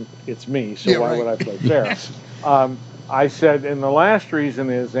again, it's me, so why would I play fair? I said, and the last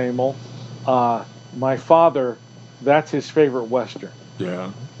reason is, Emil, my father, that's his favorite Western.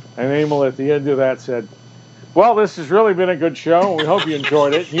 Yeah. And Emil at the end of that said, "Well, this has really been a good show, and we hope you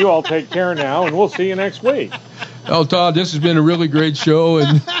enjoyed it. You all take care now, and we'll see you next week." Oh, Todd, this has been a really great show,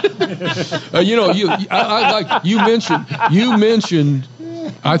 and you mentioned.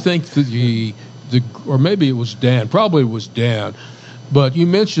 I think or maybe it was Dan. Probably it was Dan, but you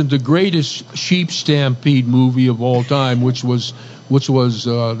mentioned the greatest sheep stampede movie of all time, which was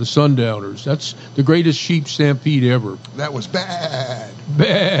the Sundowners. That's the greatest sheep stampede ever. That was bad.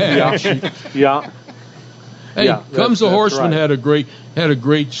 Yeah. Hey, Comes the Horseman right. had a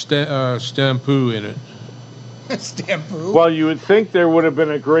great stampoo in it. Stampoo? Well, you would think there would have been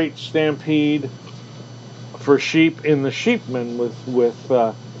a great stampede for sheep in the Sheepman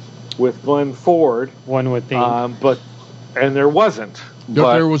with Glenn Ford. One would think. And there wasn't.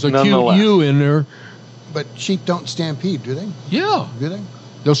 There was a cute ewe in there. But sheep don't stampede, do they? Yeah. Do they?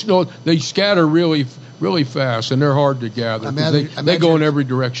 They scatter really fast, and they're hard to gather. They go in every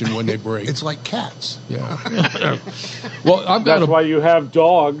direction when they break. It's like cats. Yeah. Well, That's why you have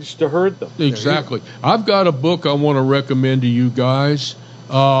dogs to herd them. Exactly. I've got a book I want to recommend to you guys,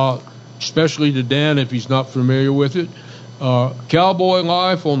 especially to Dan if he's not familiar with it. Cowboy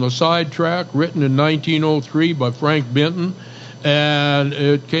Life on the Sidetrack, written in 1903 by Frank Benton, and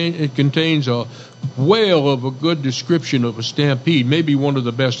it contains a whale of a good description of a stampede, maybe one of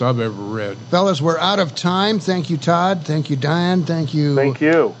the best I've ever read. Fellas, we're out of time. Thank you, Todd. Thank you, Diane. Thank you,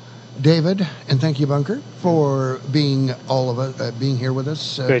 David, and thank you, Bunker, for being being here with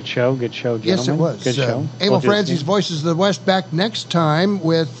us. Good show, gentlemen. Yes, it was. Good show. Emil Franzi's Voices of the West back next time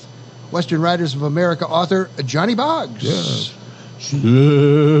with Western Writers of America author Johnny Boggs. Yeah.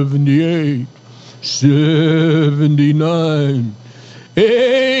 78, 79,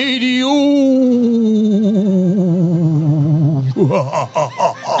 80.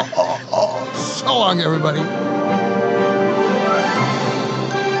 So long, everybody.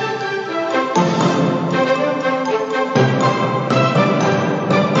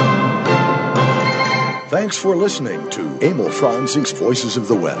 Thanks for listening to Emil Franzi's Voices of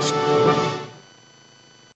the West.